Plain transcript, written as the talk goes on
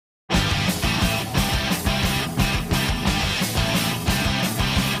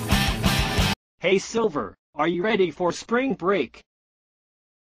Hey Silver, are you ready for spring break?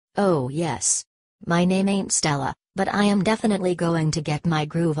 Oh yes. My name ain't Stella, but I am definitely going to get my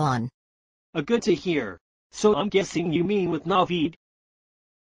groove on. Good to hear. So I'm guessing you mean with Navid?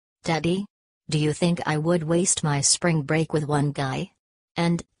 Teddy? Do you think I would waste my spring break with one guy?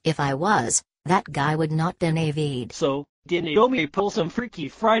 And, if I was, that guy would not be Navid. So, did Naomi pull some Freaky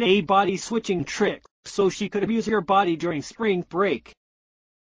Friday body switching trick so she could abuse your body during spring break?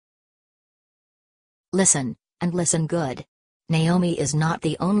 Listen, and listen good. Naomi is not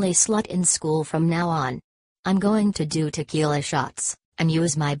the only slut in school from now on. I'm going to do tequila shots, and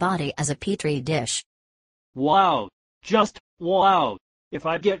use my body as a petri dish. Wow. Just wow. If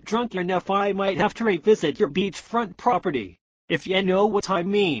I get drunk enough I might have to revisit your beachfront property. If you know what I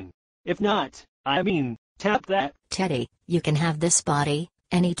mean. If not, I mean, tap that. Teddy, you can have this body,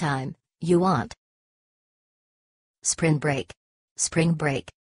 anytime, you want. Spring break. Spring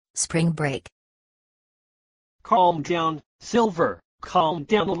break. Spring break. Calm down, Silver. Calm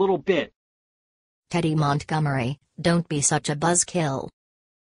down a little bit. Teddy Montgomery, don't be such a buzzkill.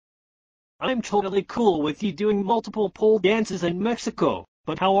 I'm totally cool with you doing multiple pole dances in Mexico,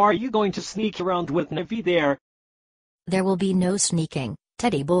 but how are you going to sneak around with Navi there? There will be no sneaking,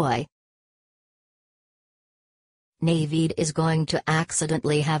 Teddy boy. Navid is going to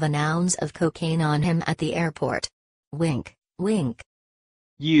accidentally have an ounce of cocaine on him at the airport. Wink, wink.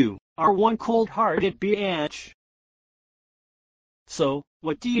 You are one cold-hearted bitch. So,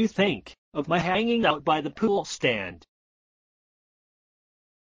 what do you think of my hanging out by the pool stand?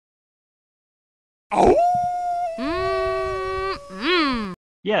 Oh!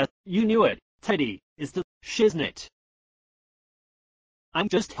 Yeah, you knew it. Teddy is the shiznit. I'm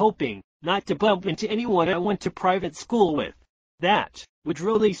just hoping not to bump into anyone I went to private school with. That would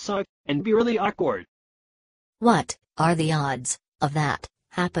really suck and be really awkward. What are the odds of that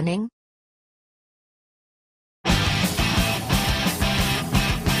happening?